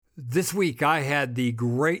This week, I had the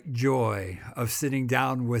great joy of sitting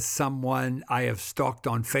down with someone I have stalked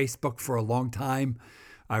on Facebook for a long time.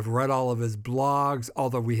 I've read all of his blogs,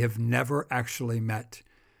 although we have never actually met.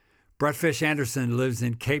 Brett Fish Anderson lives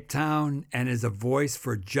in Cape Town and is a voice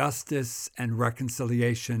for justice and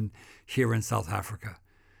reconciliation here in South Africa.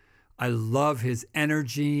 I love his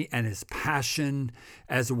energy and his passion,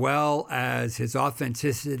 as well as his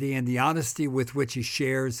authenticity and the honesty with which he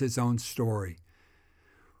shares his own story.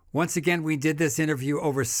 Once again, we did this interview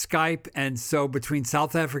over Skype, and so between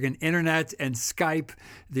South African internet and Skype,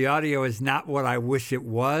 the audio is not what I wish it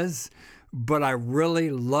was, but I really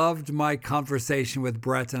loved my conversation with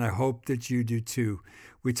Brett, and I hope that you do too.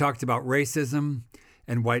 We talked about racism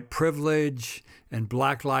and white privilege and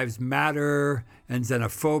Black Lives Matter and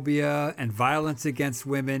xenophobia and violence against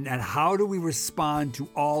women, and how do we respond to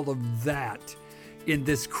all of that in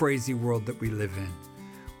this crazy world that we live in.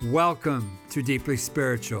 Welcome to Deeply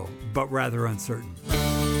Spiritual, but rather uncertain.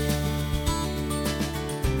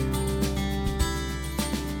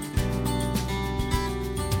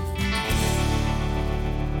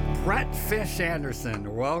 Brett Fish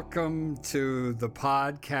Anderson, welcome to the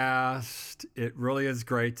podcast. It really is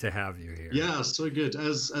great to have you here. Yeah, so good.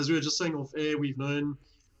 As we were just saying off air, we've known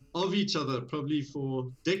of each other probably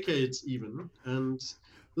for decades even, and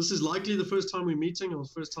this is likely the first time we're meeting or the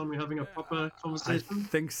first time we're having a proper conversation. I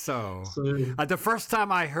think so. The first time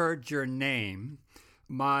I heard your name,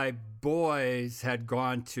 my boys had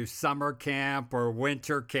gone to summer camp or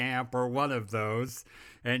winter camp or one of those,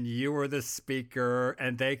 and you were the speaker,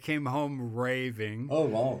 and they came home raving. Oh,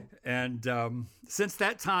 wow. And since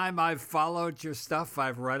that time, I've followed your stuff.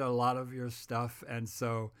 I've read a lot of your stuff, and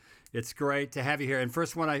so it's great to have you here. And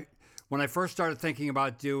first, when I first started thinking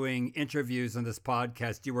about doing interviews on this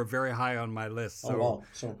podcast, you were very high on my list. So wow.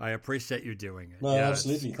 Sure. I appreciate you doing it. No,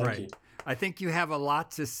 absolutely. Thank you. I think you have a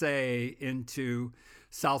lot to say into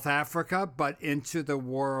South Africa, but into the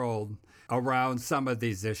world around some of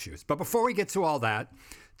these issues. But before we get to all that,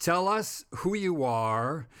 tell us who you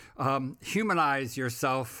are. Humanize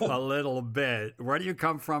yourself a little bit. Where do you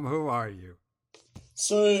come from? Who are you?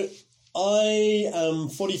 So I am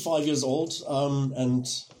 45 years old and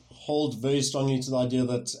hold very strongly to the idea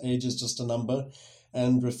that age is just a number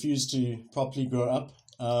and refuse to properly grow up.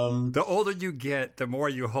 The older you get, the more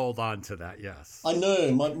you hold on to that, yes. I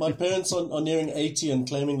know. My parents are nearing 80 and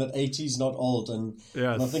claiming that 80 is not old. And,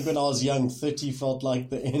 yes. And I think when I was young, 30 felt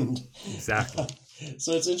like the end. Exactly.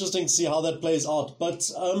 So it's interesting to see how that plays out.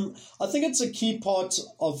 But I think it's a key part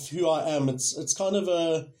of who I am. It's kind of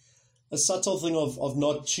a subtle thing of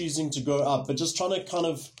not choosing to grow up, but just trying to kind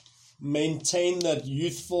of maintain that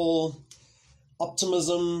youthful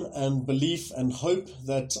optimism and belief and hope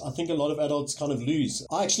that I think a lot of adults kind of lose.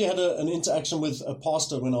 I actually had an interaction with a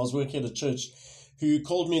pastor when I was working at a church who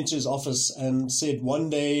called me into his office and said, one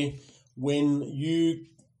day when you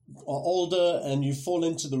are older and you fall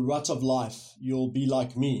into the rut of life, you'll be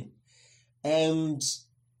like me. And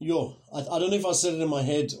I don't know if I said it in my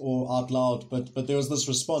head or out loud, but there was this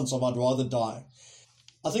response of I'd rather die.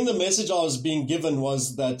 I think the message I was being given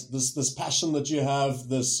was that this passion that you have,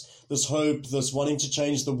 this hope, this wanting to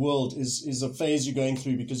change the world is a phase you're going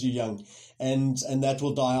through because you're young, and that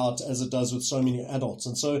will die out as it does with so many adults.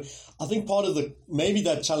 And so I think part of maybe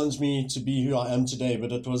that challenged me to be who I am today,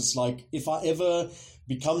 but it was like, if I ever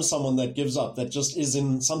become someone that gives up, that just is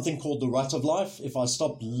in something called the rut of life, if I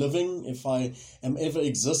stop living, if I am ever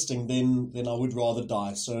existing, then I would rather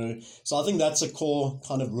die. So I think that's a core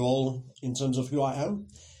kind of role in terms of who I am.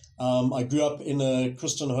 I grew up in a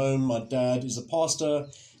Christian home. My dad is a pastor,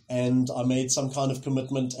 and I made some kind of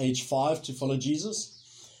commitment age 5 to follow Jesus.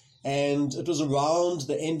 And it was around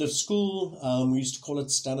the end of school, we used to call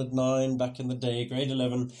it Standard 9 back in the day, grade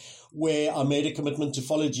 11, where I made a commitment to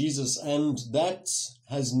follow Jesus, and that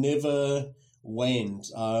has never waned.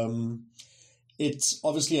 It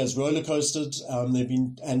obviously has roller coasted. They've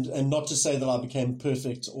been, and not to say that I became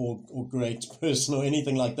perfect or great person or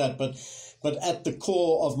anything like that, but at the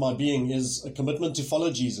core of my being is a commitment to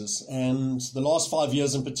follow Jesus. And the last 5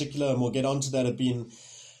 years in particular, and we'll get onto that, have been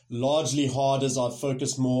largely hard as I've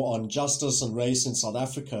focused more on justice and race in South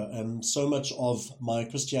Africa. And so much of my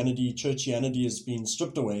Christianity, churchianity has been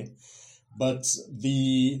stripped away. But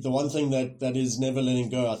the one thing that is never letting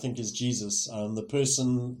go, I think, is Jesus. The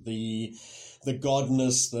person, the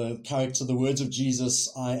godness, the character, the words of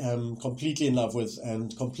Jesus, I am completely in love with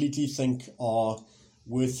and completely think are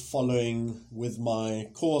worth following with my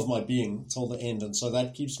core of my being till the end. And so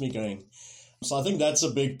that keeps me going. So I think that's a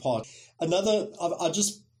big part. Another, I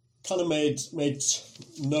just kind of made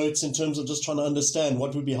notes in terms of just trying to understand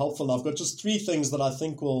what would be helpful. And I've got just 3 things that I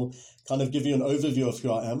think will kind of give you an overview of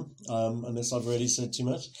who I am, unless I've already said too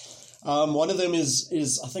much. One of them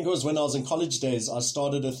is I think it was when I was in college days, I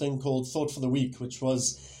started a thing called Thought for the Week, which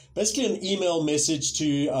was basically an email message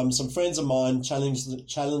to some friends of mine,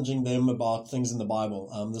 challenging them about things in the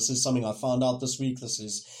Bible. This is something I found out this week. This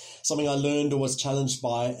is something I learned or was challenged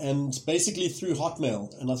by, and basically through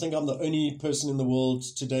Hotmail. And I think I'm the only person in the world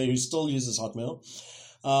today who still uses Hotmail.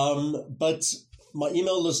 But my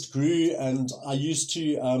email list grew, and I used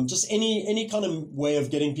to just any kind of way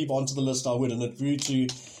of getting people onto the list I would, and it grew to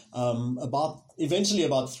eventually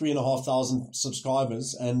about 3,500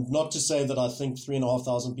 subscribers. And not to say that I think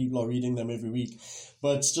 3,500 people are reading them every week,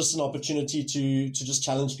 but it's just an opportunity to just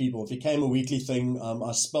challenge people. It became a weekly thing.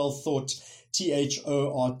 I spell thought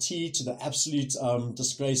THORT to the absolute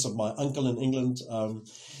disgrace of my uncle in England.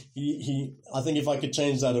 I think if I could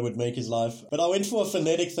change that, it would make his life. But I went for a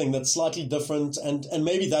phonetic thing that's slightly different, and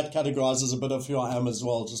maybe that categorizes a bit of who I am as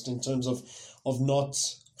well, just in terms of not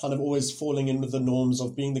kind of always falling in with the norms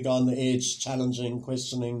of being the guy on the edge, challenging,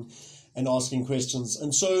 questioning, and asking questions.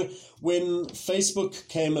 And so when Facebook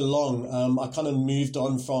came along, I kind of moved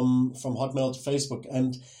on from Hotmail to Facebook,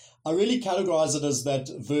 and I really categorize it as that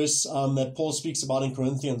verse that Paul speaks about in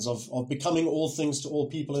Corinthians of becoming all things to all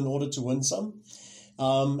people in order to win some.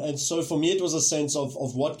 And so for me, it was a sense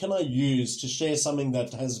of what can I use to share something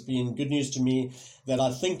that has been good news to me, that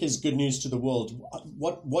I think is good news to the world.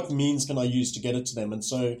 What means can I use to get it to them? And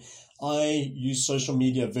so I use social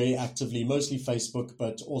media very actively, mostly Facebook,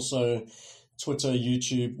 but also Twitter,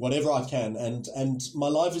 YouTube, whatever I can. And my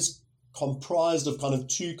life is comprised of kind of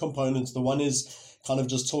 2 components. The one is kind of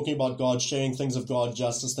just talking about God, sharing things of God,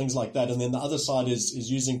 justice, things like that. And then the other side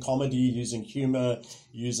is using comedy, using humor,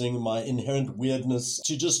 using my inherent weirdness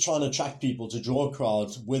to just try and attract people, to draw a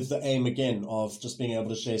crowd, with the aim, again, of just being able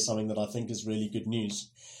to share something that I think is really good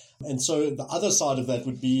news. And so the other side of that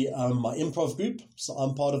would be my improv group. So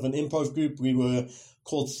I'm part of an improv group. We were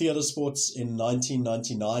called Theatre Sports in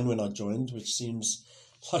 1999 when I joined, which seems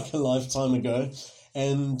like a lifetime ago.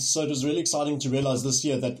 And so it was really exciting to realize this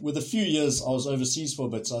year that with a few years, I was overseas for a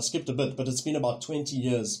bit, so I skipped a bit, but it's been about 20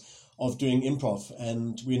 years of doing improv.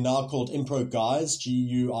 And we're now called Impro Guys,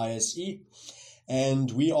 Guise. And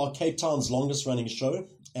we are Cape Town's longest running show.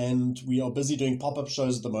 And we are busy doing pop-up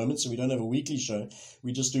shows at the moment, so we don't have a weekly show.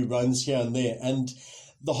 We just do runs here and there. And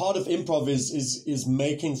the heart of improv is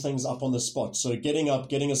making things up on the spot. So getting up,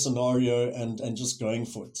 getting a scenario, and just going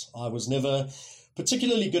for it. I was never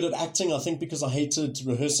particularly good at acting, I think, because I hated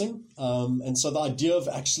rehearsing. And so the idea of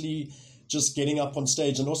actually just getting up on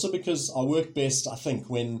stage, and also because I work best, I think,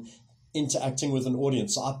 when interacting with an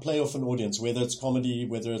audience. So I play off an audience, whether it's comedy,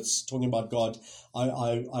 whether it's talking about God.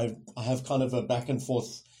 I have kind of a back and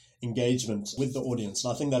forth engagement with the audience.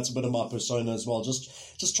 And I think that's a bit of my persona as well.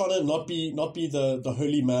 Just trying to not be the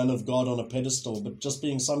holy man of God on a pedestal, but just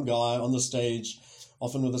being some guy on the stage,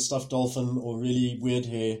 often with a stuffed dolphin or really weird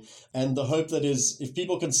hair. And the hope that is, if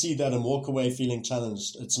people can see that and walk away feeling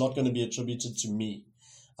challenged, it's not going to be attributed to me.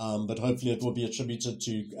 But hopefully it will be attributed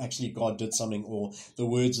to actually God did something, or the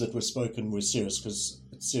words that were spoken were serious, because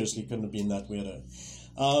it seriously couldn't have been that weirdo.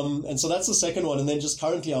 And so that's the second one. And then just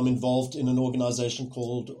currently I'm involved in an organization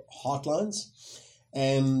called Heartlines.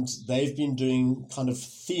 And they've been doing kind of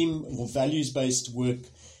theme or values-based work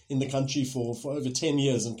in the country for over 10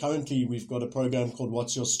 years. And currently we've got a program called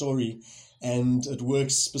What's Your Story? And it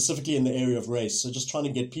works specifically in the area of race. So just trying to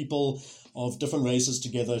get people of different races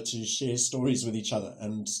together to share stories with each other.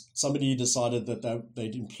 And somebody decided that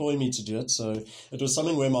they'd employ me to do it. So it was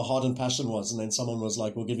something where my heart and passion was. And then someone was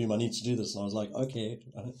like, we'll give you money to do this. And I was like, okay,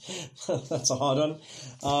 that's a hard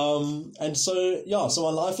one. And so, yeah, so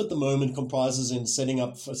my life at the moment comprises in setting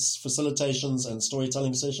up facilitations and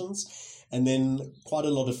storytelling sessions. And then quite a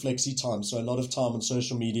lot of flexi time. So a lot of time on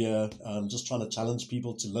social media, just trying to challenge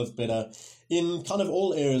people to live better in kind of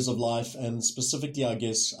all areas of life, and specifically, I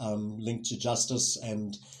guess, linked to justice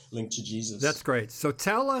and linked to Jesus. That's great. So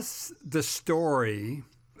tell us the story.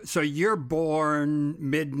 So you're born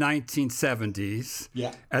mid-1970s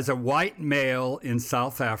as a white male in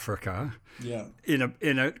South Africa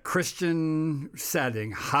in a Christian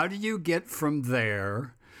setting. How do you get from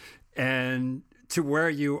there and to where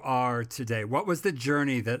you are today? What was the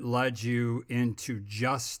journey that led you into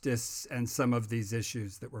justice and some of these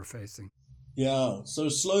issues that we're facing? Yeah, so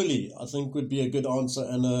slowly, I think, would be a good answer,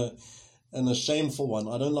 and a shameful one.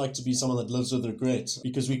 I don't like to be someone that lives with regret,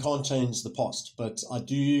 because we can't change the past. But I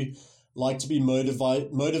do like to be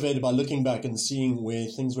motivated by looking back and seeing where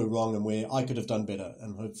things were wrong and where I could have done better,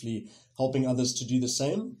 and hopefully helping others to do the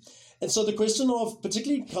same. And so the question of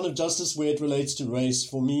particularly kind of justice where it relates to race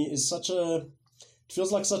for me is it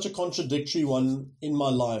feels like such a contradictory one in my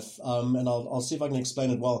life. And I'll see if I can explain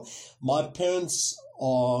it well. My parents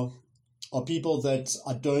are people that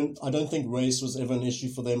I don't think race was ever an issue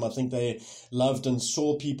for them. I think they loved and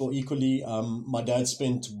saw people equally. My dad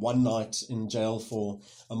spent one night in jail for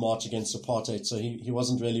a march against apartheid, so he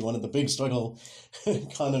wasn't really one of the big struggle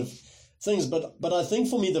kind of things. But I think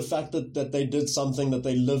for me, the fact that they did something, that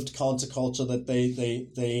they lived counterculture, that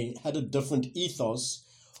they had a different ethos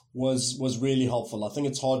was really helpful. I think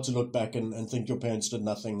it's hard to look back and think your parents did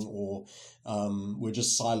nothing or were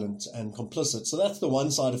just silent and complicit. So that's the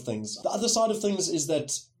one side of things. The other side of things is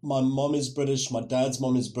that my mom is British, my dad's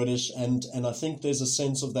mom is British, and I think there's a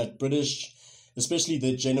sense of that British, especially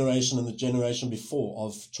the generation and the generation before,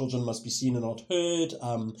 of children must be seen and not heard,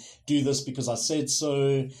 do this because I said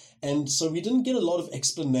so. And so we didn't get a lot of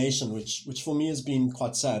explanation, which for me has been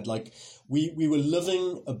quite sad. Like we were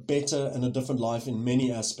living a better and a different life in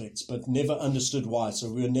many aspects, but never understood why. So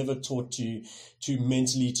we were never taught to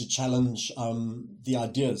mentally to challenge the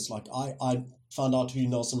ideas. Like I found out who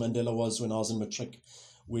Nelson Mandela was when I was in matric,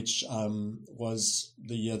 which was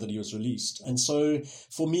the year that he was released. And so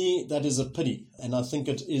for me, that is a pity. And I think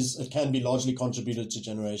it can be largely contributed to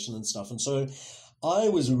generation and stuff. And so I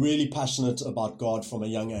was really passionate about God from a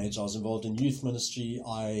young age. I was involved in youth ministry.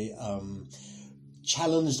 I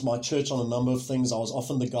challenged my church on a number of things. I was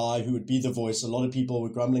often the guy who would be the voice. A lot of people were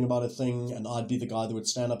grumbling about a thing, and I'd be the guy that would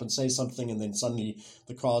stand up and say something, and then suddenly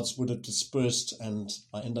the crowds would have dispersed, and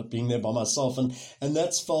I end up being there by myself. And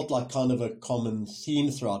that's felt like kind of a common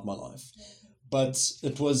theme throughout my life. But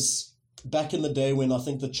it was back in the day when I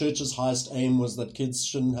think the church's highest aim was that kids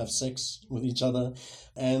shouldn't have sex with each other.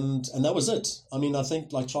 And that was it. I mean, I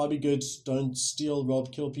think like try be good, don't steal,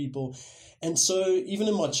 rob, kill people. And so even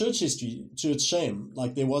in my church history, to its shame,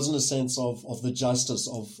 like there wasn't a sense of the justice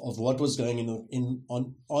of what was going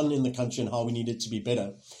on in the country and how we needed to be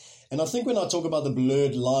better. And I think when I talk about the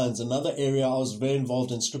blurred lines, another area I was very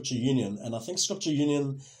involved in Scripture Union. And I think Scripture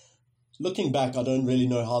Union, looking back, I don't really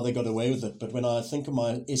know how they got away with it. But when I think of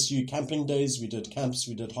my SU camping days, we did camps,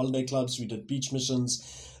 we did holiday clubs, we did beach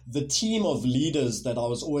missions. The team of leaders that I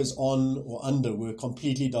was always on or under were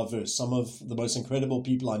completely diverse. Some of the most incredible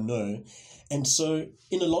people I know. And so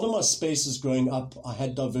in a lot of my spaces growing up, I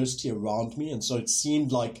had diversity around me. And so it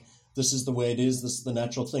seemed like this is the way it is, this is the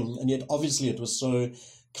natural thing. And yet obviously it was so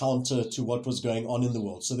counter to what was going on in the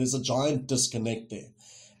world. So there's a giant disconnect there.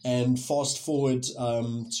 And fast forward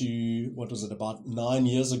to, about 9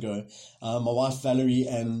 years ago, my wife Valerie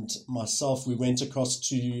and myself, we went across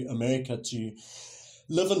to America to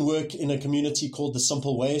live and work in a community called The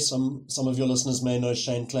Simple Way. Some of your listeners may know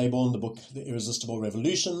Shane Claiborne, the book The Irresistible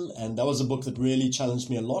Revolution, and that was a book that really challenged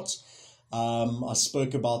me a lot. I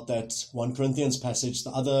spoke about that 1 Corinthians passage.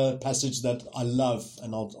 The other passage that I love,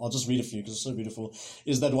 and I'll just read it for you because it's so beautiful,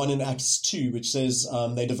 is that one in Acts 2, which says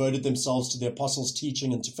they devoted themselves to the apostles'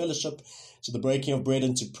 teaching and to fellowship, to the breaking of bread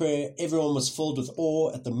and to prayer. Everyone was filled with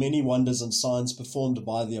awe at the many wonders and signs performed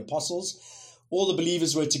by the apostles. All the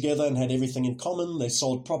believers were together and had everything in common. They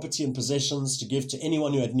sold property and possessions to give to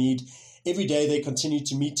anyone who had need. Every day they continued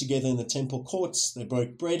to meet together in the temple courts. They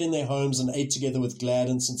broke bread in their homes and ate together with glad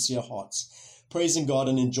and sincere hearts, praising God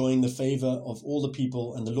and enjoying the favor of all the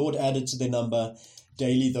people. And the Lord added to their number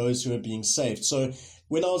daily those who were being saved. So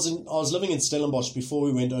when I was living in Stellenbosch before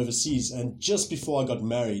we went overseas, and just before I got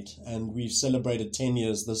married, and we've celebrated 10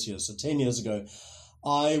 years this year. So 10 years ago,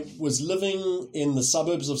 I was living in the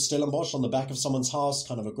suburbs of Stellenbosch on the back of someone's house,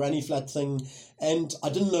 kind of a granny flat thing. And I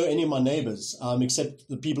didn't know any of my neighbors, except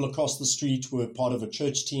the people across the street were part of a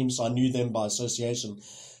church team, so I knew them by association.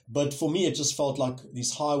 But for me, it just felt like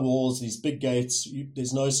these high walls, these big gates,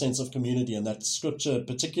 there's no sense of community. And that scripture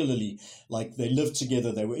particularly, like they lived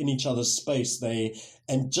together, they were in each other's space.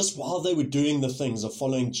 And just while they were doing the things of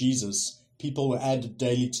following Jesus, people were added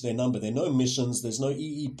daily to their number. There are no missions, there's no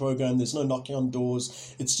EE program, there's no knocking on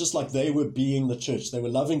doors. It's just like they were being the church. They were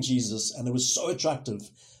loving Jesus, and it was so attractive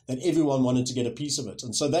that everyone wanted to get a piece of it.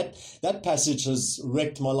 And so that passage has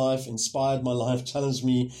wrecked my life, inspired my life, challenged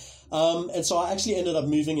me. And so I actually ended up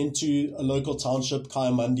moving into a local township,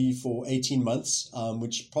 Kayamandi, for 18 months,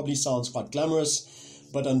 which probably sounds quite glamorous.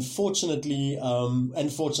 But unfortunately, I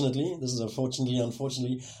met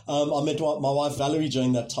my wife Valerie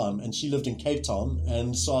during that time, and she lived in Cape Town.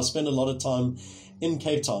 And so I spent a lot of time in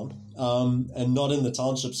Cape Town and not in the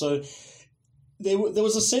township. So there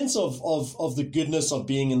was a sense of the goodness of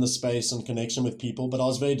being in the space and connection with people, but I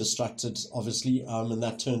was very distracted, obviously, and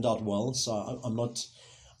that turned out well. So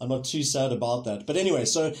I'm I'm not too sad about that. But anyway,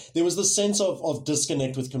 so there was this sense of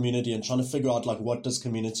disconnect with community and trying to figure out, like, what does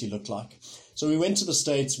community look like? So we went to the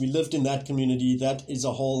States, we lived in that community. That is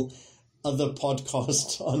a whole other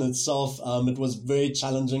podcast on itself. It was very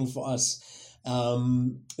challenging for us.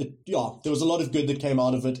 There was a lot of good that came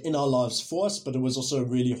out of it in our lives for us, but it was also a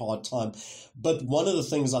really hard time. But one of the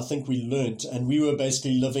things I think we learned, and we were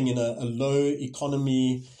basically living in a low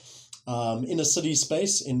economy inner city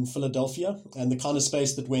space in Philadelphia, and the kind of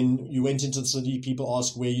space that when you went into the city, people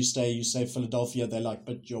ask where you say Philadelphia, they're like,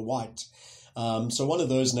 but you're white. So one of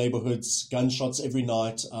those neighborhoods, gunshots every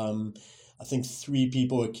night. I think 3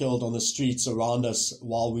 people were killed on the streets around us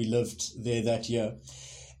while we lived there that year.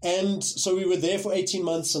 And so we were there for 18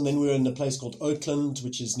 months, and then we were in a place called Oakland,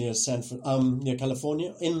 which is near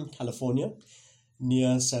California,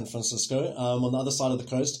 near San Francisco, on the other side of the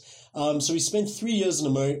coast. So we spent 3 years in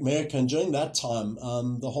America, and during that time,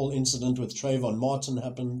 the whole incident with Trayvon Martin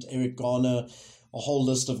happened, Eric Garner, a whole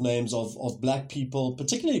list of names of black people,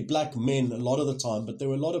 particularly black men a lot of the time, but there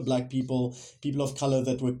were a lot of black people of color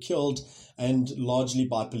that were killed, and largely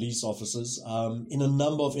by police officers, in a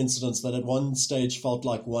number of incidents that at one stage felt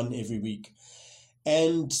like one every week.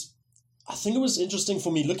 And I think it was interesting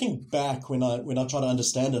for me looking back when I try to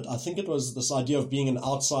understand it. I think it was this idea of being an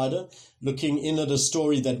outsider, looking in at a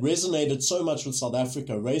story that resonated so much with South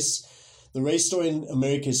Africa. The race story in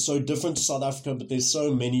America is so different to South Africa, but there's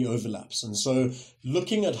so many overlaps. And so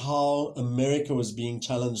looking at how America was being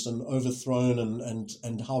challenged and overthrown,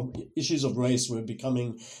 and how issues of race were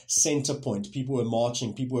becoming center point. People were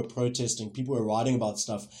marching, people were protesting, people were writing about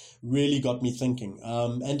stuff, really got me thinking.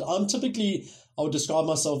 And I would describe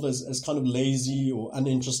myself as kind of lazy or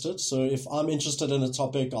uninterested. So if I'm interested in a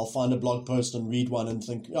topic, I'll find a blog post and read one and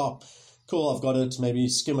think, oh, cool, I've got it, maybe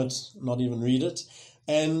skim it, not even read it.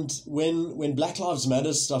 And when Black Lives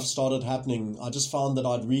Matter stuff started happening, I just found that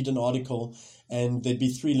I'd read an article and there'd be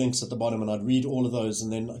 3 links at the bottom, and I'd read all of those,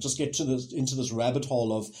 and then I just get into this rabbit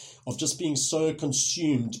hole of just being so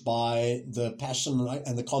consumed by the passion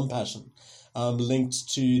and the compassion linked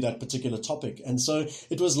to that particular topic. And so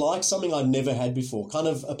it was like something I'd never had before, kind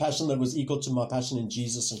of a passion that was equal to my passion in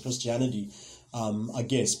Jesus and Christianity, I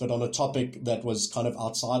guess, but on a topic that was kind of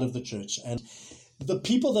outside of the church. And the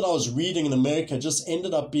people that I was reading in America just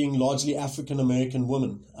ended up being largely African-American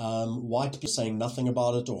women, white people saying nothing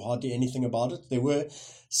about it or hardly anything about it. There were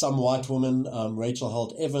some white women, Rachel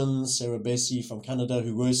Held Evans, Sarah Bessie from Canada,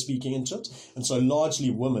 who were speaking into it. And so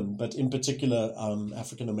largely women, but in particular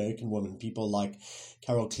African-American women, people like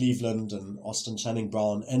Carol Cleveland and Austin Channing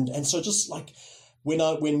Brown. And so just like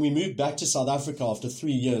when we moved back to South Africa after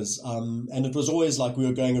 3 years, and it was always like we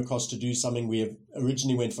were going across to do something. We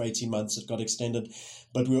originally went for 18 months, it got extended,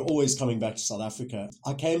 but we were always coming back to South Africa.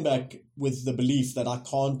 I came back with the belief that I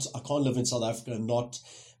can't live in South Africa and not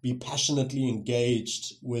be passionately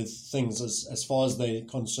engaged with things as far as they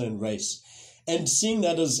concern race. And seeing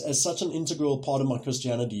that as such an integral part of my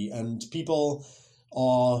Christianity, and people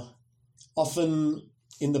are often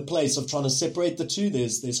in the place of trying to separate the two.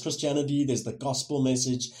 There's Christianity, there's the gospel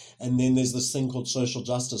message, and then there's this thing called social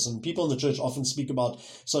justice. And people in the church often speak about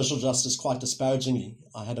social justice quite disparagingly.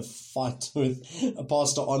 I had a fight with a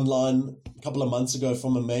pastor online a couple of months ago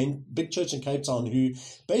from a big church in Cape Town who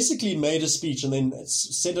basically made a speech and then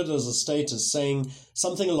said it as a status, saying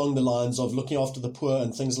something along the lines of looking after the poor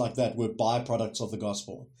and things like that were byproducts of the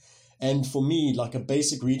gospel. And for me, like a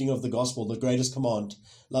basic reading of the gospel, the greatest command,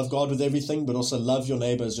 love God with everything, but also love your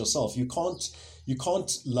neighbor as yourself. You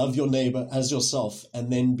can't love your neighbor as yourself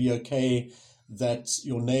and then be okay that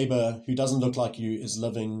your neighbor who doesn't look like you is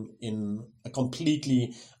living in a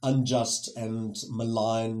completely unjust and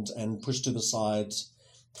maligned and pushed to the side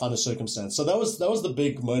kind of circumstance. So that was the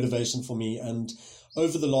big motivation for me. And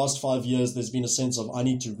over the last 5 years, there's been a sense of I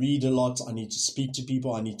need to read a lot, I need to speak to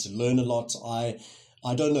people, I need to learn a lot.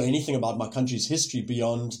 I don't know anything about my country's history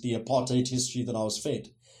beyond the apartheid history that I was fed.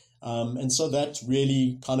 And so that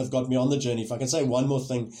really kind of got me on the journey. If I can say one more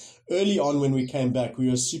thing, early on when we came back, we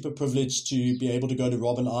were super privileged to be able to go to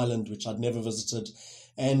Robben Island, which I'd never visited,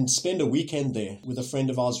 and spend a weekend there with a friend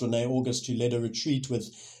of ours, Renee August, who led a retreat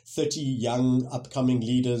with 30 young upcoming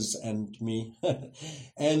leaders and me.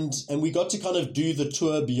 and we got to kind of do the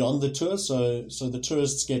tour beyond the tour. So the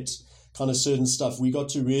tourists get kind of certain stuff. We got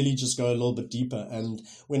to really just go a little bit deeper. And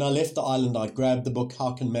when I left the island, I grabbed the book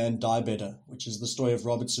How Can Man Die Better, which is the story of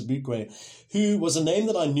Robert Sobukwe, who was a name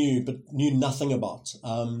that I knew but knew nothing about.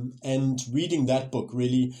 And reading that book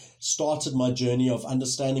really started my journey of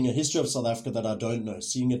understanding a history of South Africa that I don't know,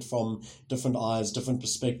 seeing it from different eyes, different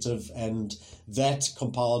perspective. And that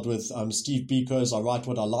compiled with Steve Biko's I Write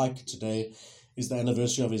What I Like today is the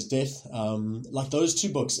anniversary of his death. Like those two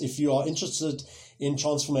books, if you are interested in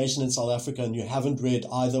transformation in South Africa and you haven't read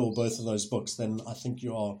either or both of those books, then I think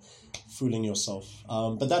you are fooling yourself.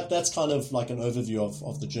 But that's kind of like an overview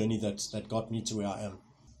of the journey that got me to where I am.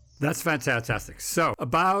 That's fantastic. So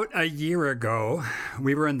about a year ago,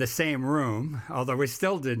 we were in the same room, although we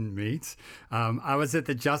still didn't meet. I was at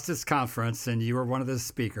the Justice Conference, and you were one of the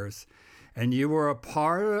speakers. And you were a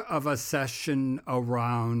part of a session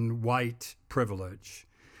around white privilege.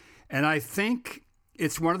 And I think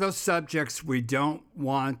it's one of those subjects we don't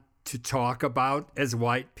want to talk about as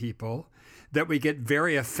white people, that we get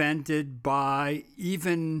very offended by,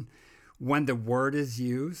 even when the word is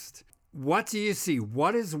used. What do you see?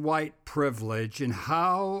 What is white privilege, and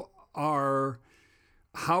how are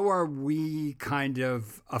we kind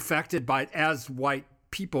of affected by it as white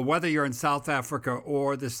people, whether you're in South Africa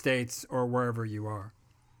or the States or wherever you are?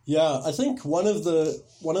 Yeah, I think one of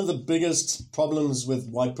the biggest problems with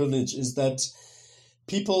white privilege is that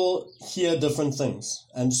people hear different things.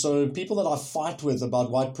 And so people that I fight with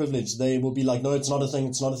about white privilege, they will be like, no, it's not a thing,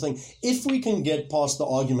 it's not a thing. If we can get past the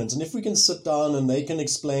argument, and if we can sit down and they can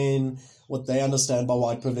explain what they understand by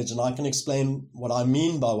white privilege, and I can explain what I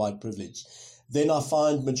mean by white privilege, then I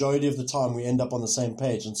find majority of the time we end up on the same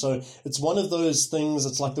page. And so it's one of those things,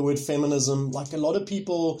 it's like the word feminism. Like a lot of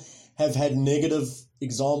people have had negative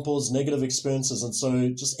examples, negative experiences, and so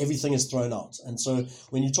just everything is thrown out. And so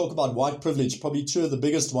when you talk about white privilege, probably two of the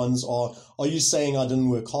biggest ones are you saying I didn't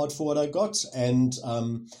work hard for what I got, and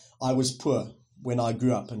I was poor when I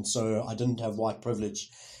grew up, and so I didn't have white privilege.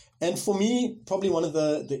 And for me, probably one of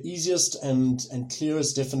the easiest and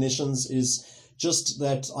clearest definitions is just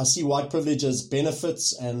that I see white privilege as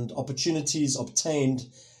benefits and opportunities obtained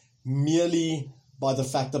merely by the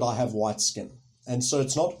fact that I have white skin. And so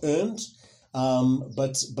it's not earned,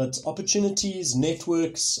 but opportunities,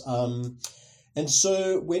 networks. And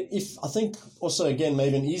so I think also, again,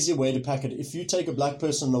 maybe an easier way to pack it, if you take a black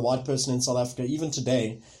person and a white person in South Africa, even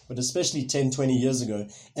today, but especially 10, 20 years ago,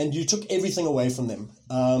 and you took everything away from them,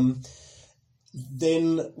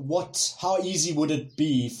 then how easy would it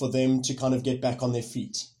be for them to kind of get back on their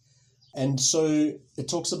feet? And so it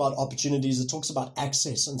talks about opportunities, it talks about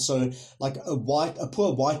access. And so like a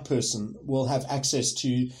poor white person will have access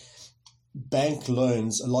to bank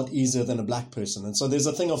loans a lot easier than a black person. And so there's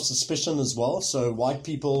a thing of suspicion as well. So white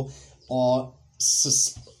people are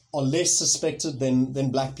less suspected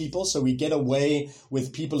than black people. So we get away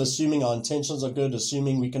with people assuming our intentions are good,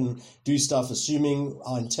 assuming we can do stuff, assuming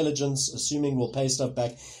our intelligence, assuming we'll pay stuff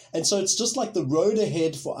back. And so it's just like the road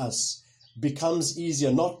ahead for us becomes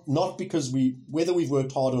easier, not because whether we've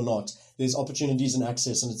worked hard or not, there's opportunities and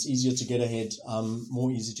access, and it's easier to get ahead,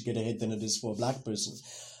 more easy to get ahead than it is for a black person.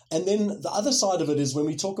 And then the other side of it is when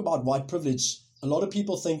we talk about white privilege, a lot of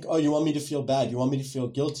people think, oh, you want me to feel bad, you want me to feel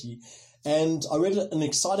guilty. And I read an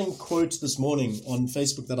exciting quote this morning on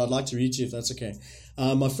Facebook that I'd like to read to you, if that's okay.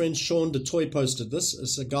 My friend Sean DeToy posted this.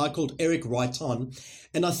 It's a guy called Eric Raitan.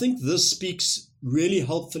 And I think this speaks really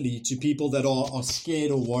helpfully to people that are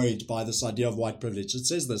scared or worried by this idea of white privilege. It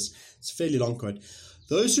says this, it's a fairly long quote.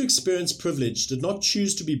 Those who experience privilege did not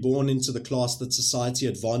choose to be born into the class that society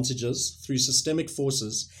advantages through systemic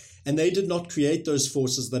forces, and they did not create those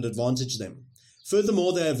forces that advantage them.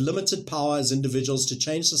 Furthermore, they have limited power as individuals to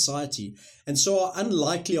change society, and so are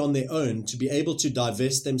unlikely on their own to be able to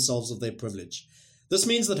divest themselves of their privilege. This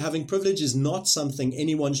means that having privilege is not something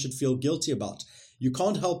anyone should feel guilty about. You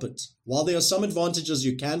can't help it. While there are some advantages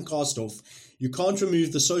you can cast off, you can't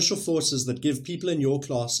remove the social forces that give people in your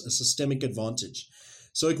class a systemic advantage.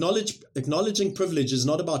 So acknowledging privilege is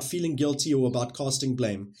not about feeling guilty or about casting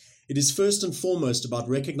blame. It is first and foremost about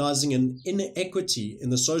recognizing an inequity in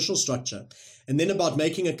the social structure, and then about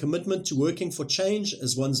making a commitment to working for change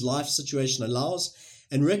as one's life situation allows,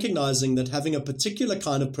 and recognizing that having a particular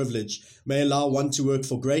kind of privilege may allow one to work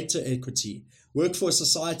for greater equity, work for a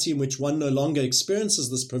society in which one no longer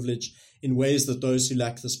experiences this privilege in ways that those who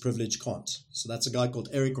lack this privilege can't. So that's a guy called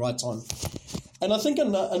Eric Raitan. And I think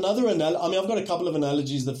another analogy, I've got a couple of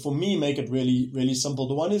analogies that for me make it really, really simple.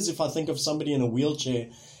 The one is if I think of somebody in a wheelchair,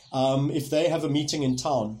 if they have a meeting in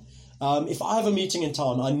town. If I have a meeting in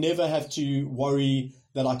town, I never have to worry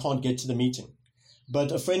that I can't get to the meeting.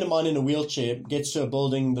 But a friend of mine in a wheelchair gets to a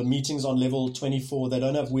building, the meeting's on level 24, they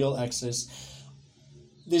don't have wheel access.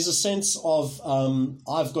 There's a sense of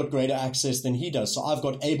I've got greater access than he does, so I've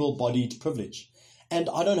got able-bodied privilege. And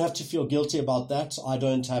I don't have to feel guilty about that. I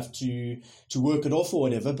don't have to work it off or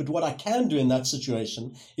whatever. But what I can do in that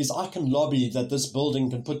situation is I can lobby that this building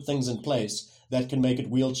can put things in place that can make it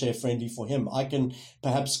wheelchair friendly for him. I can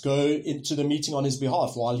perhaps go into the meeting on his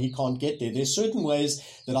behalf while he can't get there. There's certain ways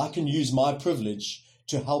that I can use my privilege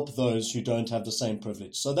to help those who don't have the same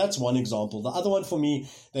privilege. So that's one example. The other one for me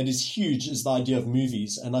that is huge is the idea of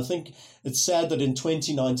movies. And I think it's sad that in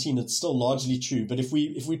 2019, it's still largely true. But if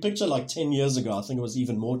we picture like 10 years ago, I think it was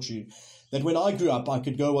even more true, that when I grew up, I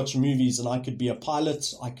could go watch movies and I could be a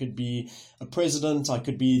pilot, I could be a president, I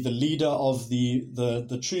could be the leader of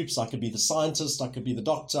the troops, I could be the scientist, I could be the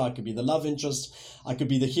doctor, I could be the love interest, I could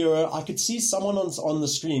be the hero. I could see someone on the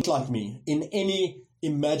screen like me in any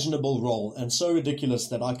imaginable role, and so ridiculous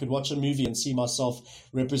that I could watch a movie and see myself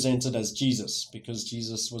represented as Jesus, because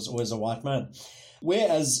Jesus was always a white man.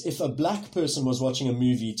 Whereas if a black person was watching a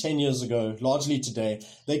movie 10 years ago, largely today,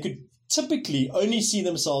 they could typically only see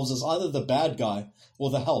themselves as either the bad guy or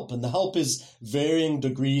the help. And the help is varying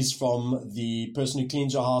degrees from the person who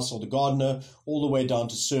cleans your house or the gardener all the way down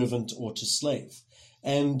to servant or to slave.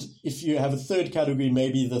 And if you have a third category,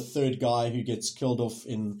 maybe the third guy who gets killed off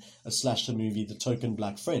in a slasher movie, the token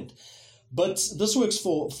black friend. But this works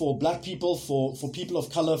for black people, for people of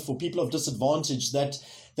color, for people of disadvantage, that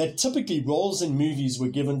typically roles in movies were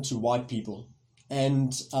given to white people.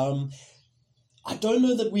 And I don't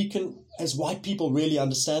know that we can, as white people, really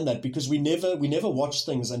understand that, because we never watched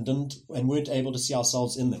things and weren't able to see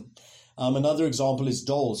ourselves in them. Another example is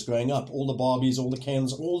dolls. Growing up, all the Barbies, all the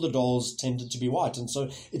Kens, all the dolls tended to be white. And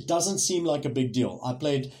so it doesn't seem like a big deal. I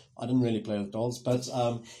didn't really play with dolls, but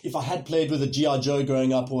if I had played with a G.I. Joe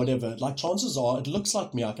growing up or whatever, like chances are it looks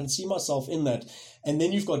like me. I can see myself in that. And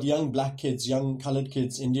then you've got young black kids, young colored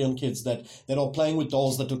kids, Indian kids that are playing with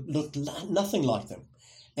dolls that look nothing like them.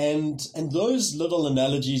 And those little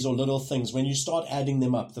analogies or little things, when you start adding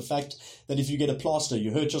them up, the fact that if you get a plaster,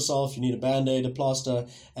 you hurt yourself, you need a Band-Aid, a plaster,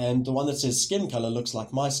 and the one that says skin color looks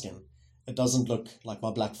like my skin. It doesn't look like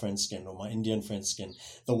my black friend's skin or my Indian friend's skin.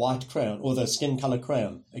 The white crayon or the skin color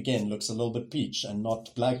crayon, again, looks a little bit peach and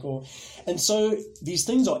not black. And so these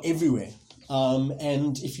things are everywhere.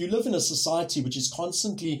 And if you live in a society which is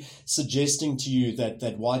constantly suggesting to you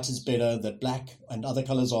that white is better, that black and other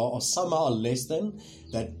colors are somehow less than,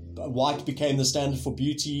 that white became the standard for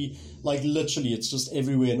beauty, like literally it's just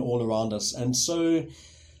everywhere and all around us. And so,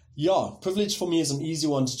 yeah, privilege for me is an easy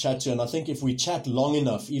one to chat to. And I think if we chat long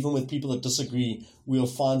enough, even with people that disagree, we'll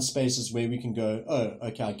find spaces where we can go, oh,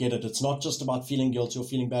 okay, I get it. It's not just about feeling guilty or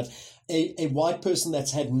feeling bad. A white person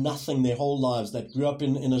that's had nothing their whole lives, that grew up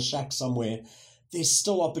in a shack somewhere, there's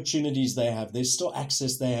still opportunities they have. There's still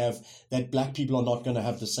access they have that black people are not going to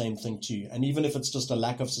have the same thing too. And even if it's just a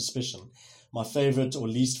lack of suspicion. My favorite or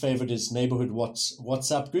least favorite is neighborhood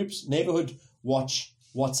WhatsApp groups, neighborhood watch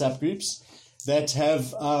WhatsApp groups that have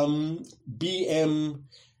BM,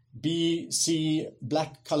 BC,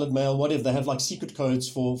 black, colored male, whatever. They have like secret codes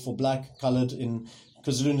for black, colored in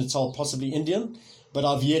KwaZulu-Natal, possibly Indian. But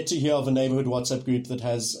I've yet to hear of a neighborhood WhatsApp group that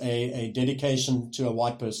has a dedication to a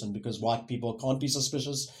white person, because white people can't be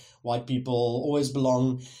suspicious. White people always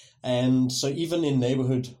belong. And so even in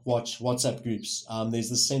neighborhood WhatsApp groups, there's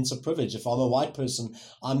this sense of privilege. If I'm a white person,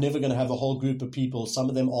 I'm never going to have a whole group of people, some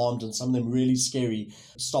of them armed and some of them really scary,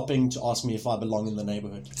 stopping to ask me if I belong in the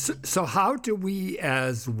neighborhood. So how do we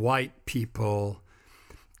as white people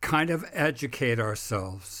kind of educate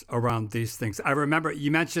ourselves around these things? I remember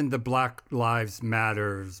you mentioned the Black Lives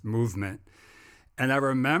Matters movement. And I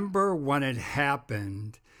remember when it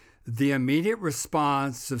happened, the immediate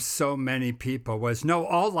response of so many people was, no,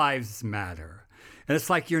 all lives matter. And it's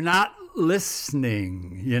like, you're not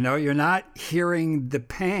listening, you're not hearing the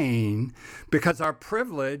pain, because our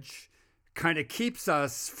privilege kind of keeps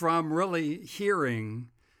us from really hearing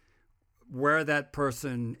where that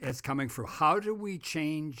person is coming from. How do we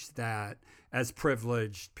change that as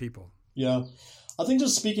privileged people? Yeah. I think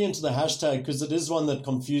just speaking into the hashtag, because it is one that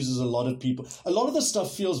confuses a lot of people. A lot of the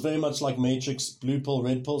stuff feels very much like Matrix, blue pill,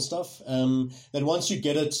 red pill stuff. That once you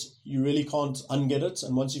get it, you really can't unget it.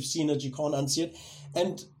 And once you've seen it, you can't unsee it.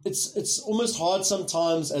 And it's almost hard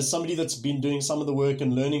sometimes, as somebody that's been doing some of the work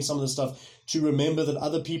and learning some of the stuff, to remember that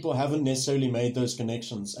other people haven't necessarily made those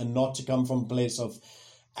connections, and not to come from a place of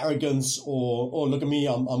arrogance or look at me,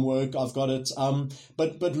 I'm woke, I've got it.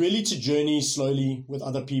 But really to journey slowly with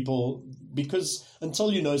other people, because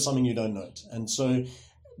until you know something, you don't know it. And so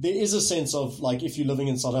there is a sense of, like, if you're living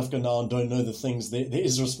in South Africa now and don't know the things, there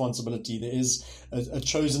is responsibility. There is a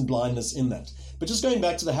chosen blindness in that. But just going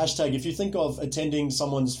back to the hashtag, if you think of attending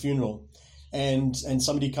someone's funeral, and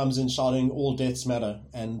somebody comes in shouting all deaths matter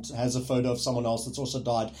and has a photo of someone else that's also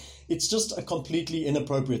died. It's just a completely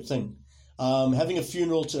inappropriate thing. Having a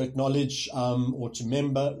funeral to acknowledge or to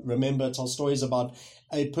remember, tell stories about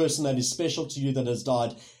a person that is special to you that has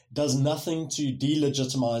died does nothing to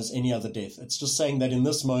delegitimize any other death. It's just saying that in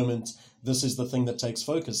this moment, this is the thing that takes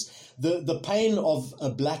focus. The pain of a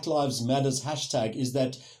Black Lives Matters hashtag is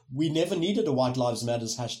that we never needed a White Lives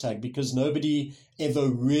Matters hashtag because nobody ever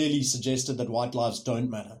really suggested that white lives don't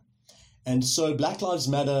matter. And so Black Lives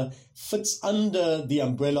Matter fits under the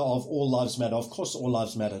umbrella of all lives matter. Of course, all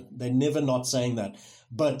lives matter. They're never not saying that.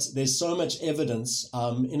 But there's so much evidence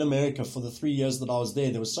in America for the 3 years that I was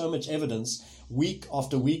there. There was so much evidence week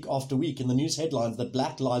after week after week in the news headlines that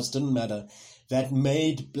Black lives didn't matter. That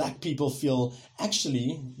made Black people feel,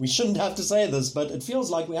 actually, we shouldn't have to say this, but it feels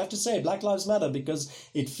like we have to say Black Lives Matter because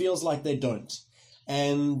it feels like they don't.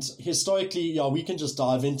 And historically, yeah, we can just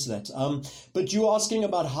dive into that. But you're asking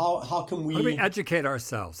about how can we... How do we educate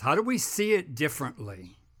ourselves? How do we see it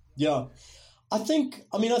differently? Yeah. I think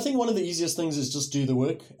one of the easiest things is just do the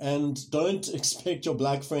work and don't expect your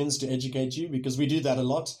Black friends to educate you because we do that a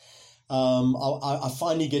lot. I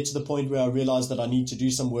finally get to the point where I realize that I need to do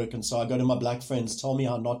some work. And so I go to my Black friends, tell me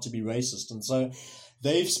how not to be racist. And so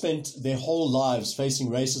they've spent their whole lives facing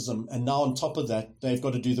racism. And now on top of that, they've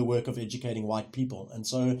got to do the work of educating white people. And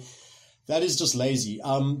so that is just lazy.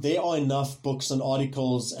 There are enough books and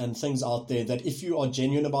articles and things out there that if you are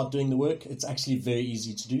genuine about doing the work, it's actually very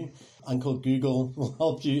easy to do. Uncle Google will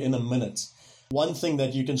help you in a minute. One thing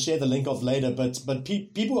that you can share the link of later, but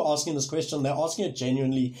people were asking this question, they're asking it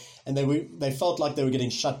genuinely, and they felt like they were getting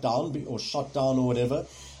shut down or shot down or whatever,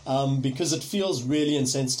 because it feels really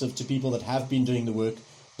insensitive to people that have been doing the work.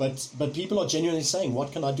 But people are genuinely saying,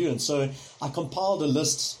 what can I do? And so I compiled a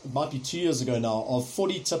list, it might be 2 years ago now, of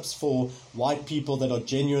 40 tips for white people that are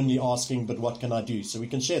genuinely asking, but what can I do? So we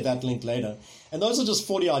can share that link later. And those are just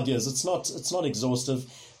 40 ideas. It's not exhaustive.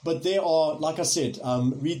 But there are, like I said,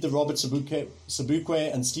 read the Robert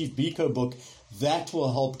Sobukwe and Steve Biko book. That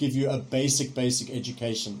will help give you a basic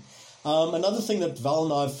education. Another thing that Val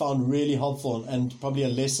and I found really helpful and probably a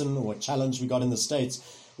lesson or a challenge we got in the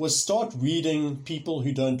States was start reading people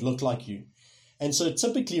who don't look like you. And so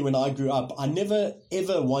typically when I grew up, I never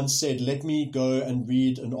ever once said, let me go and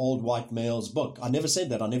read an old white male's book. I never said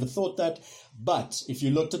that. I never thought that. But if you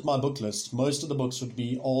looked at my book list, most of the books would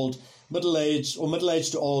be old, middle-aged or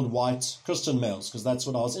middle-aged to old white Christian males, because that's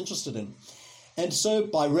what I was interested in. And so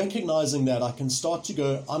by recognizing that, I can start to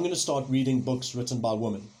go, I'm going to start reading books written by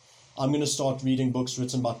women. I'm going to start reading books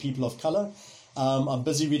written by people of color. I'm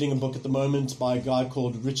busy reading a book at the moment by a guy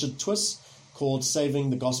called Richard Twiss called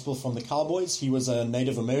Saving the Gospel from the Cowboys. He was a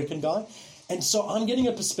Native American guy. And so I'm getting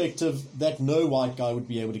a perspective that no white guy would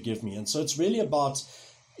be able to give me. And so it's really about,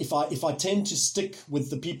 if I tend to stick with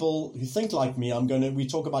the people who think like me, we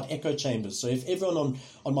talk about echo chambers. So if everyone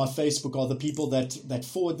on my Facebook are the people that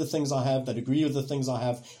forward the things I have, that agree with the things I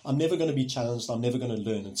have, I'm never going to be challenged. I'm never going to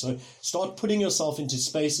learn. And so start putting yourself into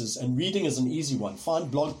spaces, and reading is an easy one. Find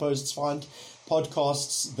blog posts, find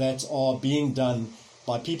podcasts that are being done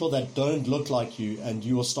by people that don't look like you, and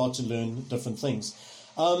you will start to learn different things.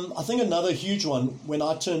 I think another huge one, when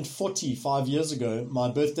I turned 40 5 years ago, my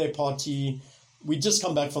birthday party, we'd just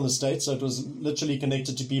come back from the States, so it was literally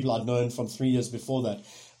connected to people I'd known from 3 years before that.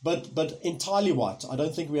 But entirely white. I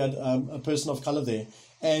don't think we had a person of color there.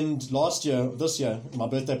 And this year, my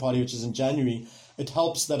birthday party, which is in January, it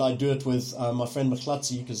helps that I do it with my friend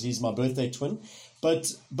Mklatsi, because he's my birthday twin.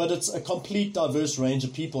 But it's a complete diverse range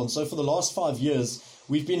of people. And so for the last 5 years,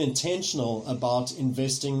 we've been intentional about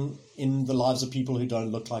investing in the lives of people who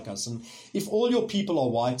don't look like us. And if all your people are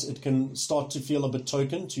white, it can start to feel a bit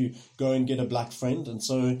token to go and get a black friend. And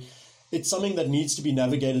so it's something that needs to be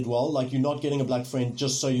navigated well. Like, you're not getting a black friend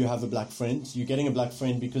just so you have a black friend. You're getting a black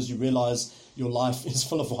friend because you realize your life is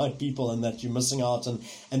full of white people and that you're missing out,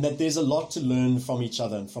 and that there's a lot to learn from each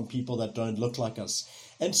other and from people that don't look like us.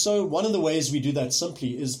 And so one of the ways we do that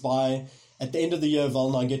simply is by, at the end of the year, Val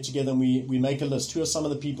and I get together and we make a list. Who are some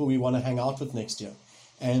of the people we want to hang out with next year?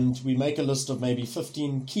 And we make a list of maybe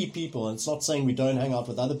 15 key people. And it's not saying we don't hang out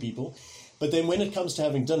with other people. But then when it comes to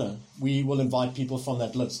having dinner, we will invite people from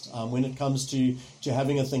that list. When it comes to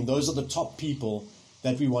having a thing, those are the top people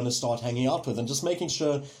that we want to start hanging out with, and just making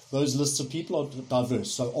sure those lists of people are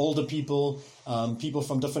diverse. So older people, people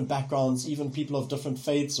from different backgrounds, even people of different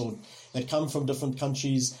faiths or that come from different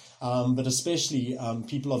countries, but especially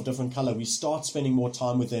people of different color. We start spending more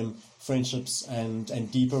time with them, friendships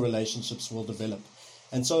and deeper relationships will develop.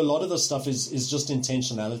 And so a lot of the stuff is just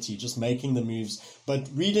intentionality, just making the moves. But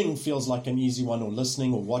reading feels like an easy one, or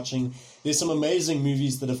listening or watching. There's some amazing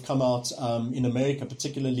movies that have come out in America,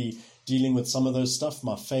 particularly dealing with some of those stuff.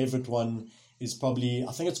 My favorite one is probably,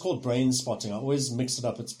 I think it's called Brain Spotting. I always mix it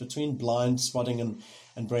up. It's between Blind Spotting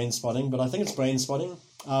and Brain Spotting, but I think it's Brain Spotting.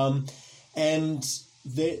 And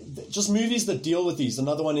they're just movies that deal with these.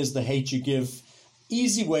 Another one is The Hate You Give.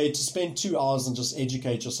 Easy way to spend 2 hours and just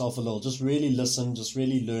educate yourself a little. Just really listen, just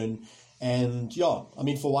really learn. And yeah, I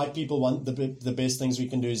mean, for white people, the best things we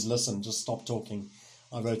can do is listen, just stop talking.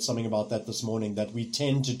 I wrote something about that this morning, that we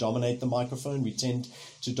tend to dominate the microphone. We tend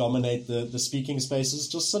to dominate the speaking spaces.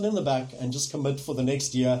 Just sit in the back and just commit for the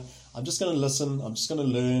next year. I'm just going to listen. I'm just going to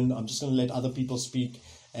learn. I'm just going to let other people speak,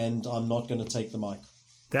 and I'm not going to take the mic.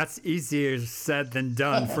 That's easier said than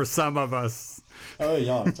done for some of us. Oh,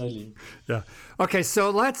 yeah, totally. Yeah. Okay, so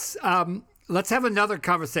let's have another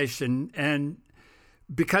conversation, and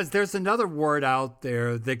because there's another word out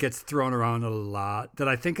there that gets thrown around a lot that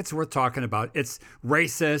I think it's worth talking about. It's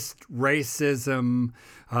racist, racism.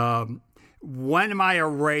 When am I a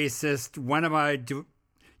racist? When am I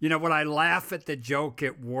when I laugh at the joke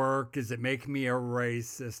at work, does it make me a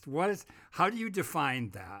racist? How do you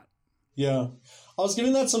define that? Yeah, I was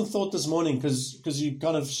giving that some thought this morning because you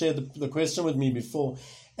kind of shared the question with me before.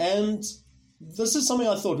 And this is something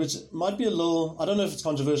I thought, which might be a little, I don't know if it's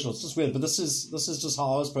controversial, it's just weird, but this is just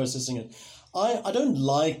how I was processing it. I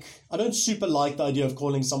don't super like the idea of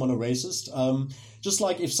calling someone a racist. Just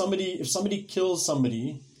like if somebody kills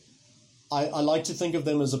somebody, I like to think of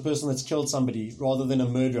them as a person that's killed somebody rather than a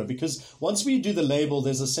murderer, because once we do the label,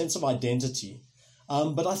 there's a sense of identity.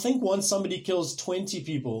 But I think once somebody kills 20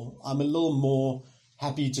 people, I'm a little more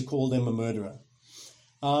happy to call them a murderer.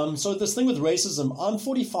 So this thing with racism, I'm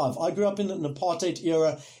 45. I grew up in an apartheid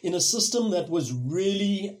era in a system that was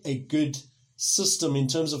really a good system in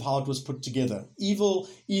terms of how it was put together. Evil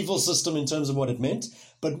system in terms of what it meant,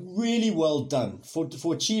 but really well done. For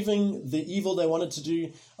achieving the evil they wanted to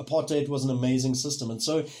do, apartheid was an amazing system. And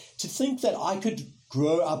so to think that I could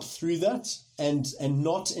grow up through that and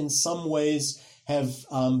not in some ways have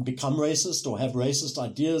become racist or have racist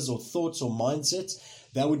ideas or thoughts or mindsets,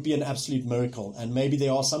 that would be an absolute miracle. And maybe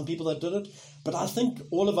there are some people that did it, but I think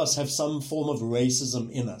all of us have some form of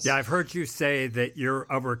racism in us. Yeah, I've heard you say that you're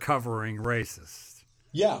a recovering racist.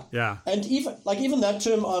 Yeah. And even that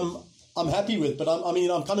term I'm happy with, but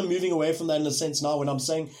I'm kind of moving away from that in a sense now when I'm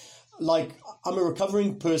saying, like, I'm a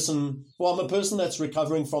recovering person. Well, I'm a person that's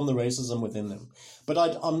recovering from the racism within them. But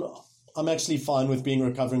I'm actually fine with being a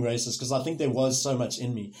recovering racist because I think there was so much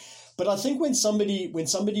in me. But I think when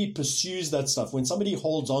somebody pursues that stuff, when somebody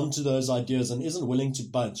holds on to those ideas and isn't willing to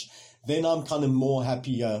budge, then I'm kind of more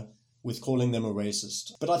happier with calling them a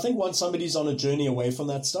racist. But I think once somebody's on a journey away from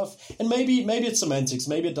that stuff, and maybe it's semantics,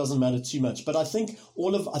 maybe it doesn't matter too much, but I think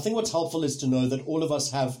what's helpful is to know that all of us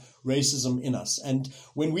have racism in us. And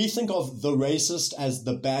when we think of the racist as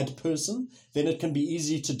the bad person, then it can be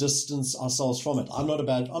easy to distance ourselves from it. I'm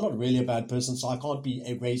not really a bad person, so I can't be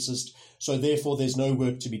a racist, so therefore there's no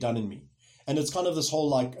work to be done in me. And it's kind of this whole,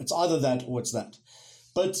 like, it's either that or it's that.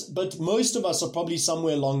 But most of us are probably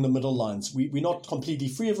somewhere along the middle lines. We're not completely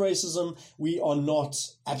free of racism. We are not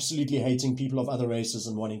absolutely hating people of other races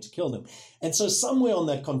and wanting to kill them. And so somewhere on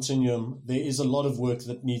that continuum, there is a lot of work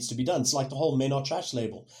that needs to be done. It's like the whole men are trash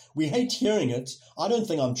label. We hate hearing it. I don't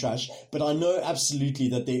think I'm trash, but I know absolutely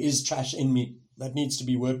that there is trash in me that needs to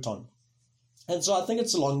be worked on. And so I think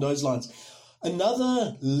it's along those lines.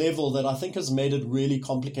 Another level that I think has made it really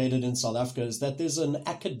complicated in South Africa is that there's an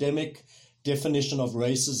academic definition of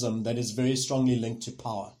racism that is very strongly linked to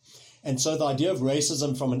power. And so the idea of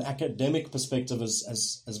racism from an academic perspective,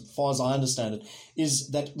 as far as I understand it, is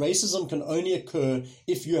that racism can only occur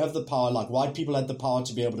if you have the power, like white people had the power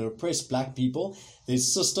to be able to oppress black people.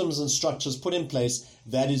 There's systems and structures put in place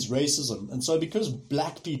that is racism. And so because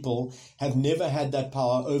black people have never had that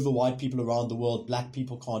power over white people around the world, black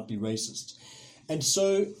people can't be racist. And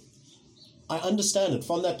so I understand it.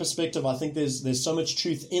 From that perspective, I think there's so much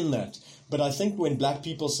truth in that. But I think when black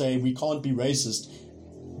people say we can't be racist,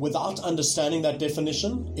 without understanding that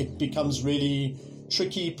definition, it becomes really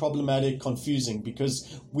tricky, problematic, confusing,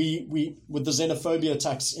 because we with the xenophobia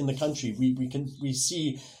attacks in the country, we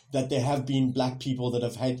see that there have been black people that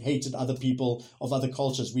have hated other people of other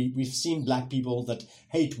cultures. We've seen black people that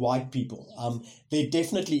hate white people. There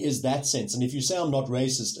definitely is that sense. And if you say I'm not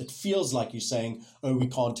racist, it feels like you're saying, oh, we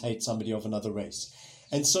can't hate somebody of another race.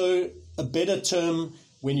 And so a better term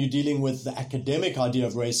when you're dealing with the academic idea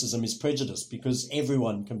of racism is prejudice, because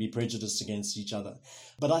everyone can be prejudiced against each other.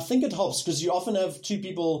 But I think it helps because you often have two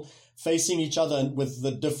people facing each other with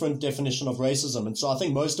the different definition of racism. And so I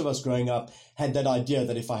think most of us growing up had that idea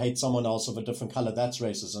that if I hate someone else of a different color, that's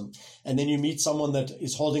racism. And then you meet someone that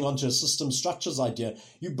is holding on to a system structures idea.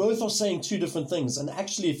 You both are saying two different things. And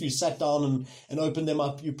actually, if you sat down and opened them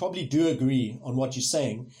up, you probably do agree on what you're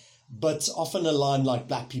saying. But often a line like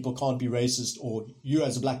black people can't be racist, or you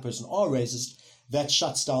as a black person are racist, that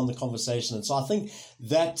shuts down the conversation. And so I think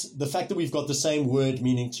that the fact that we've got the same word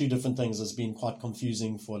meaning two different things has been quite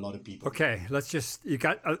confusing for a lot of people. Okay, you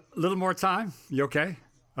got a little more time? You okay?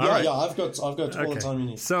 All right. I've got all the time you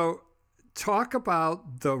need. So talk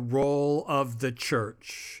about the role of the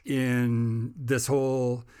church in this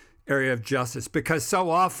whole area of justice, because so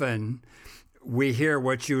often we hear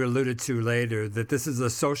what you alluded to later, that this is a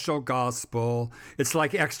social gospel. It's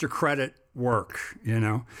like extra credit work,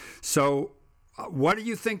 So what do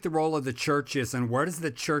you think the role of the church is, and where does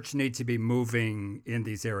the church need to be moving in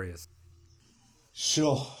these areas?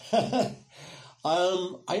 Sure.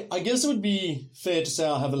 I guess it would be fair to say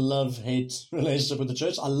I have a love-hate relationship with the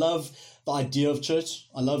church. I love the idea of church.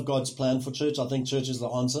 I love God's plan for church. I think church is the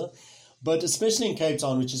answer. But especially in Cape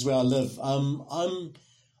Town, which is where I live,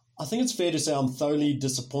 I think it's fair to say I'm thoroughly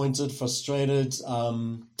disappointed, frustrated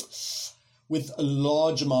with a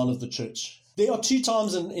large amount of the church. There are two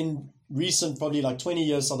times in recent, probably like 20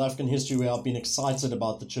 years South African history, where I've been excited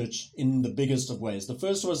about the church in the biggest of ways. The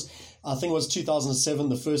first was, I think it was 2007,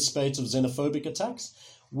 the first spate of xenophobic attacks,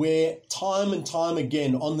 where time and time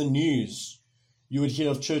again on the news, you would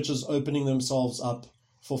hear of churches opening themselves up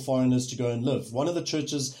for foreigners to go and live. One of the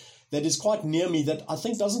churches that is quite near me that I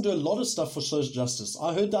think doesn't do a lot of stuff for social justice.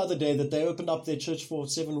 I heard the other day that they opened up their church for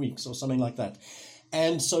 7 weeks or something like that.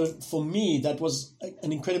 And so for me, that was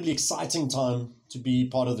an incredibly exciting time to be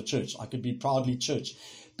part of the church. I could be proudly church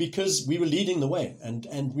because we were leading the way,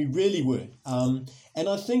 and we really were. And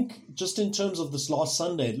I think just in terms of this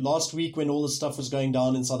last week when all this stuff was going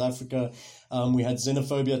down in South Africa, we had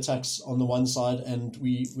xenophobia attacks on the one side, and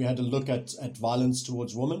we had a look at violence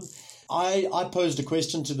towards women. I posed a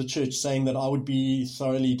question to the church saying that I would be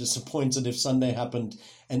thoroughly disappointed if Sunday happened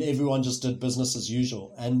and everyone just did business as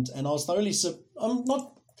usual. And I was thoroughly,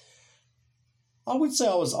 I would say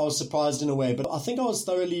I was surprised in a way, but I think I was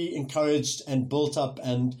thoroughly encouraged and built up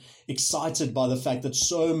and excited by the fact that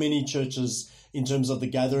so many churches, in terms of the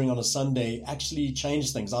gathering on a Sunday, actually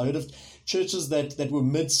changed things. I heard of churches that were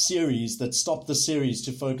mid-series that stopped the series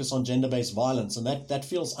to focus on gender-based violence, and that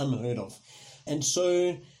feels unheard of. And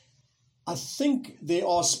so I think there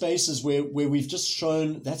are spaces where we've just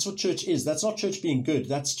shown that's what church is. That's not church being good.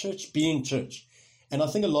 That's church being church. And I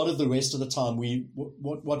think a lot of the rest of the time,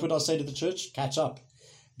 what would I say to the church? Catch up.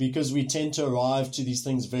 Because we tend to arrive to these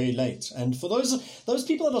things very late. And for those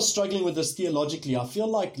people that are struggling with this theologically, I feel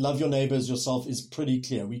like love your neighbor as yourself is pretty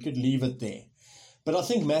clear. We could leave it there. But I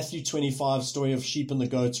think Matthew 25, story of sheep and the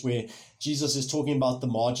goats, where Jesus is talking about the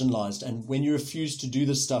marginalized. And when you refuse to do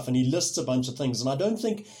this stuff, and he lists a bunch of things. And I don't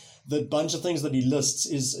think the bunch of things that he lists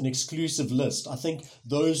is an exclusive list. I think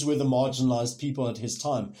those were the marginalized people at his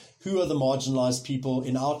time. Who are the marginalized people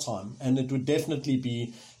in our time? And it would definitely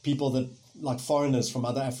be people that, like foreigners from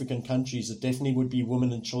other African countries. It definitely would be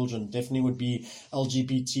women and children, definitely would be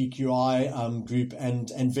LGBTQI group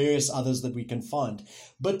and various others that we can find.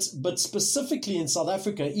 But specifically in South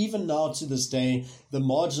Africa, even now to this day, the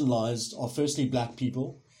marginalized are firstly black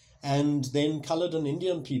people, and then colored and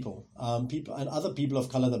Indian people and other people of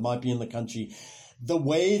color that might be in the country. The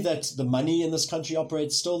way that the money in this country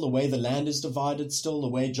operates still, the way the land is divided still, the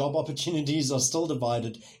way job opportunities are still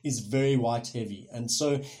divided is very white heavy. And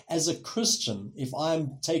so as a Christian, if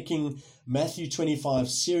I'm taking Matthew 25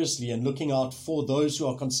 seriously and looking out for those who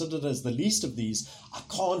are considered as the least of these, I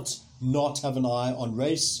can't not have an eye on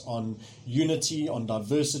race, on unity, on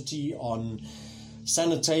diversity, on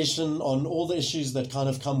sanitation, on all the issues that kind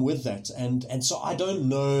of come with that. And so I don't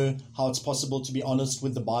know how it's possible to be honest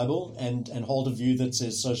with the Bible and hold a view that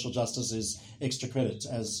says social justice is extra credit,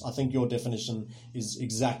 as I think your definition is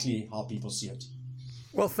exactly how people see it.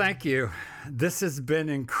 Well, thank you. This has been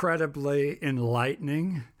incredibly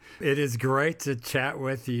enlightening. It is great to chat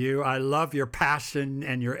with you. I love your passion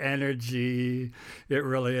and your energy. It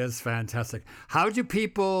really is fantastic. How do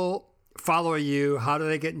people follow you? How do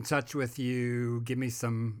they get in touch with you? Give me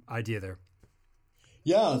some idea there.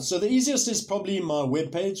 Yeah, so the easiest is probably my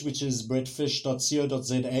webpage, which is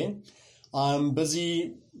brettfish.co.za. I'm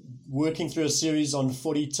busy working through a series on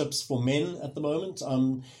 40 tips for men at the moment,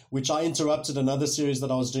 which I interrupted another series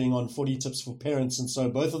that I was doing on 40 tips for parents. And so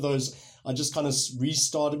both of those, I just kind of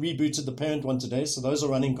rebooted the parent one today. So those are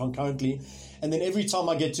running concurrently. And then every time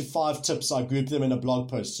I get to 5 tips, I group them in a blog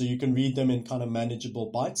post so you can read them in kind of manageable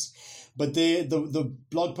bites. But the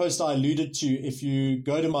blog post I alluded to, if you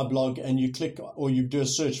go to my blog and you click or you do a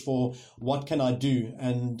search for what can I do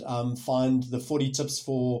and find the 40 tips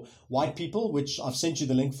for white people, which I've sent you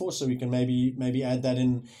the link for, so we can maybe add that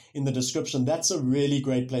in the description. That's a really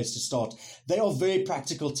great place to start. They are very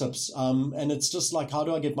practical tips. And it's just like, how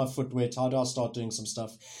do I get my foot wet? How do I start doing some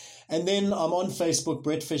stuff? And then I'm on Facebook,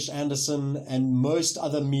 Brett Fish Anderson, and most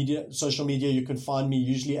other social media. You can find me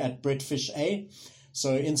usually at Brett Fish A.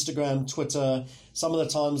 So Instagram, Twitter, some of the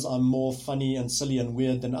times I'm more funny and silly and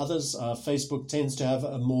weird than others. Facebook tends to have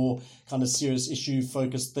a more kind of serious issue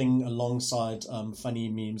focused thing alongside funny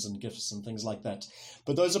memes and GIFs and things like that.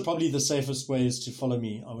 But those are probably the safest ways to follow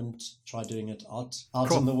me. I wouldn't try doing it out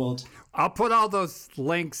cool. in the world. I'll put all those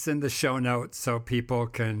links in the show notes so people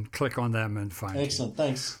can click on them and find Excellent,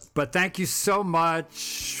 thanks. But thank you so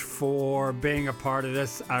much for being a part of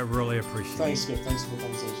this. I really appreciate it. Thanks, Skip. Thanks for the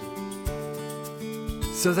conversation.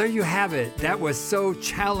 So there you have it. That was so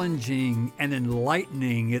challenging and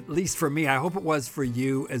enlightening, at least for me. I hope it was for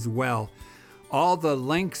you as well. All the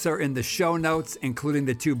links are in the show notes, including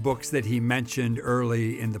the 2 books that he mentioned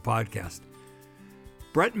early in the podcast.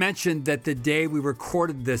 Brett mentioned that the day we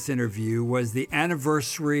recorded this interview was the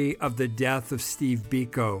anniversary of the death of Steve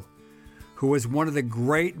Biko, who was one of the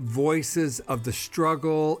great voices of the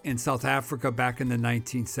struggle in South Africa back in the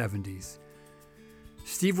 1970s.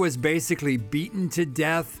 Steve was basically beaten to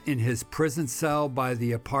death in his prison cell by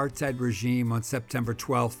the apartheid regime on September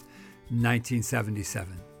 12th,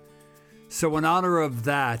 1977. So in honor of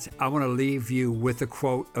that, I want to leave you with a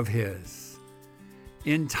quote of his.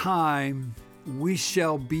 In time, we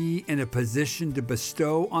shall be in a position to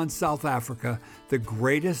bestow on South Africa the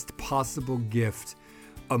greatest possible gift,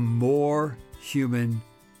 a more human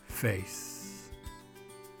face.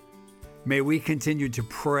 May we continue to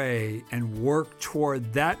pray and work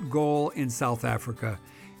toward that goal in South Africa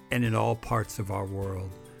and in all parts of our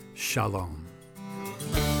world. Shalom.